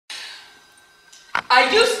I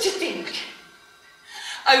used to think.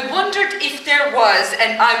 I wondered if there was,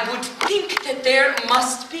 and I would think that there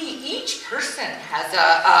must be. Each person has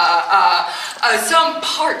some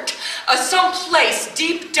part, some place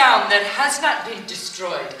deep down that has not been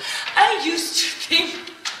destroyed. I used to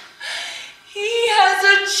think he has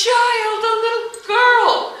a child, a little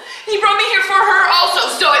girl. He brought me here for her also,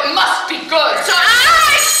 so it must be good. So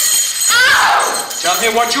Tell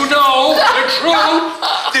me what you know, the truth.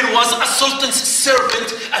 There was a sultan's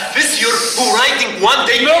servant, a vizier, who writing one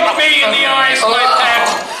day... Look me in the eyes, my pet.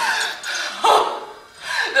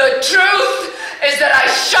 The truth is that I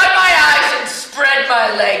shut my eyes and spread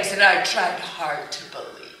my legs, and I tried hard to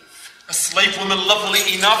believe. A slave woman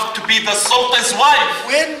lovely enough to be the sultan's wife.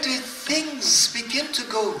 When did things begin to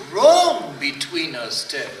go wrong between us,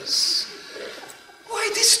 Tess? Why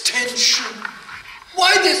this tension?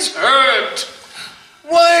 Why this hurt?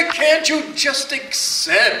 Why can't you just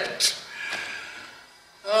accept?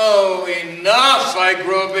 Oh, enough. I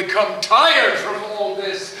become tired from all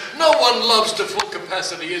this. No one loves to full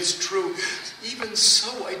capacity, it's true. Even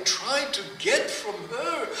so, I tried to get from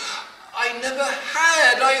her. I never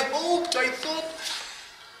had. I hoped. I thought.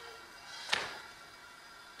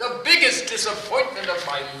 The biggest disappointment of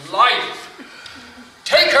my life.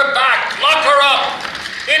 Take her back. Lock her up.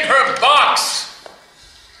 In her box.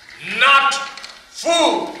 Not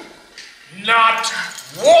food. Not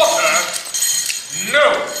water.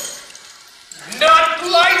 No. Not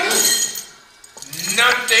life.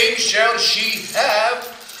 Nothing shall she have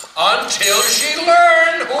until she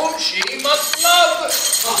learn whom she must love.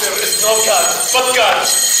 There is no God but God.